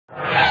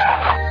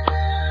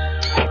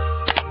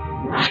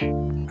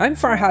I'm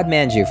Farhad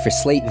Manjoo for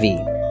Slate V.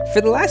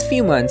 For the last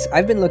few months,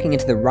 I've been looking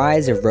into the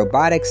rise of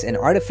robotics and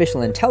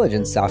artificial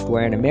intelligence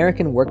software in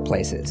American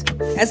workplaces.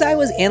 As I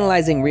was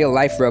analyzing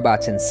real-life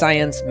robots in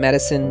science,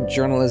 medicine,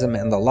 journalism,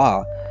 and the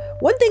law,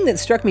 one thing that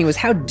struck me was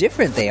how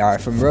different they are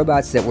from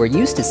robots that we're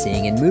used to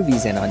seeing in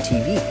movies and on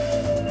TV.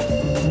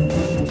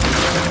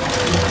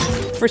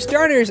 For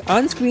starters,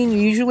 on screen you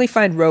usually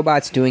find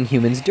robots doing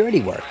humans'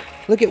 dirty work.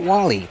 Look at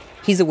WALL-E.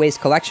 He's a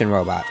waste collection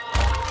robot.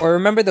 Or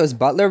remember those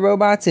butler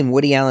robots in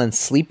Woody Allen's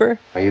Sleeper?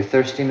 Are you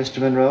thirsty, Mr.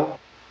 Monroe?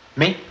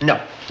 Me?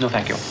 No. No,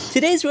 thank you.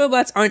 Today's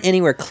robots aren't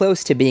anywhere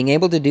close to being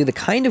able to do the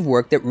kind of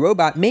work that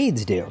robot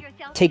maids do.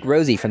 Take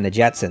Rosie from the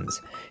Jetsons.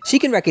 She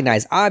can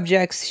recognize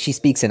objects, she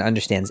speaks and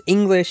understands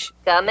English.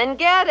 Come and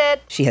get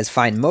it! She has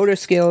fine motor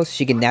skills,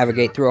 she can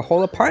navigate through a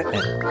whole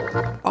apartment.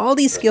 All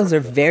these skills are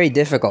very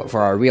difficult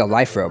for our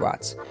real-life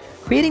robots.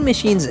 Creating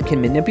machines that can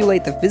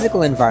manipulate the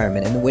physical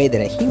environment in the way that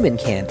a human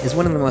can is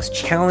one of the most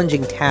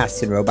challenging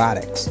tasks in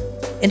robotics.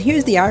 And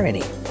here's the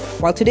irony.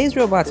 While today's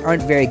robots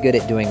aren't very good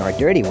at doing our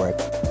dirty work,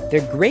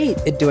 they're great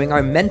at doing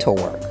our mental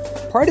work.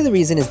 Part of the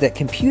reason is that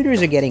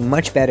computers are getting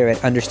much better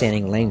at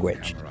understanding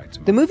language.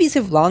 The movies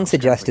have long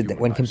suggested that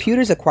when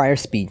computers acquire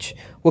speech,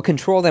 we'll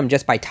control them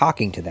just by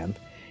talking to them.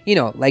 You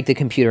know, like the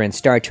computer in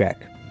Star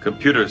Trek.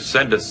 Computer,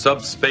 send a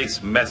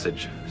subspace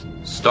message.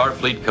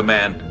 Starfleet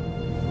command.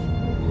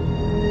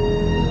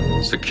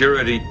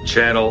 Security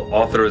channel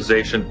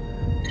authorization.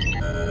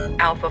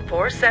 Alpha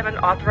 47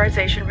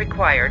 authorization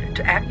required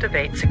to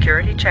activate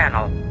security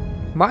channel.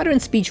 Modern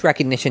speech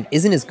recognition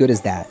isn't as good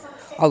as that,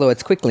 although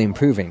it's quickly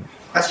improving.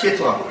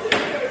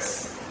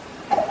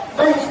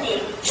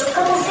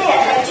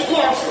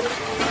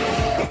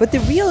 But the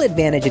real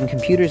advantage in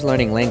computers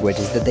learning language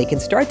is that they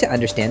can start to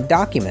understand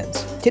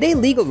documents. Today,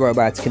 legal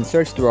robots can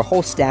search through a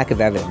whole stack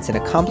of evidence in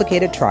a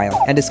complicated trial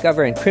and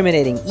discover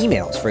incriminating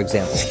emails, for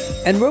example.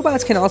 And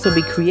robots can also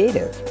be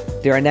creative.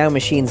 There are now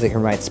machines that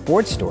can write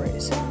sports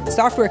stories.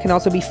 Software can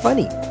also be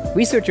funny.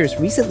 Researchers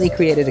recently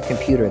created a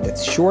computer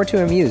that's sure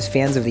to amuse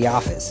fans of The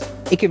Office.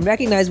 It can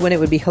recognize when it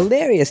would be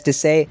hilarious to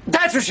say,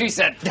 "That's what she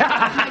said!"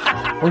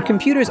 When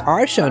computers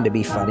are shown to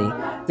be funny,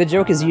 the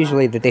joke is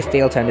usually that they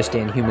fail to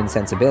understand human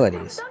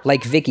sensibilities,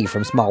 like Vicky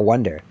from Small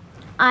Wonder.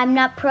 I'm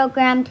not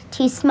programmed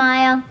to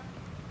smile.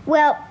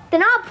 Well,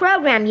 then I'll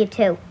program you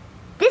to.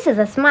 This is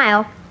a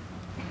smile.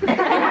 Got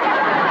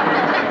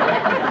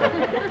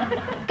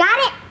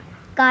it?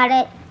 Got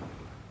it.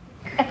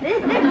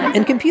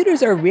 And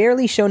computers are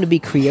rarely shown to be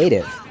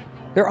creative.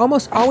 They're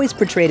almost always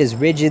portrayed as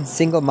rigid,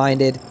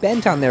 single-minded,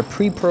 bent on their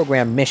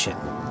pre-programmed mission.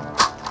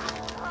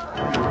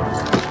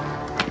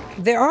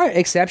 There are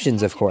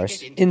exceptions, of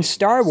course. In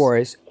Star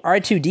Wars,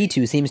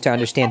 R2-D2 seems to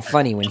understand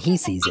funny when he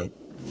sees it.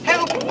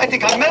 Help! I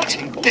think I'm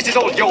melting. This is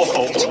all your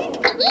fault.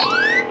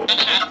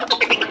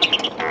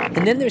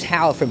 And then there's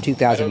Hal from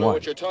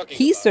 2001.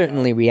 He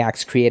certainly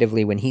reacts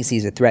creatively when he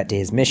sees a threat to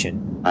his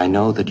mission. I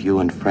know that you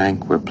and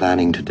Frank were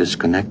planning to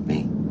disconnect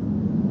me.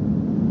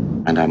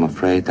 And I'm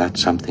afraid that's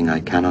something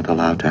I cannot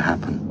allow to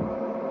happen.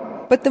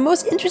 But the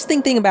most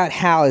interesting thing about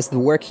Hal is the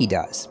work he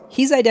does.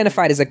 He's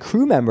identified as a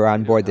crew member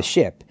on board the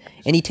ship,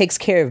 and he takes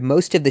care of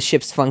most of the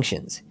ship's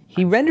functions.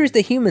 He renders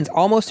the humans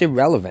almost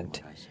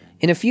irrelevant.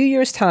 In a few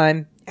years'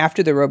 time,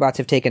 after the robots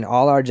have taken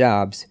all our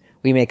jobs,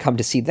 we may come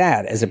to see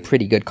that as a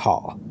pretty good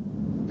call.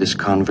 This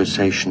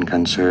conversation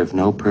can serve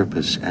no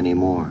purpose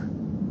anymore.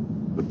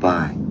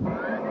 Goodbye.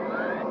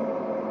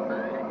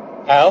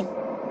 Al?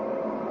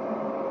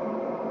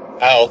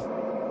 Al?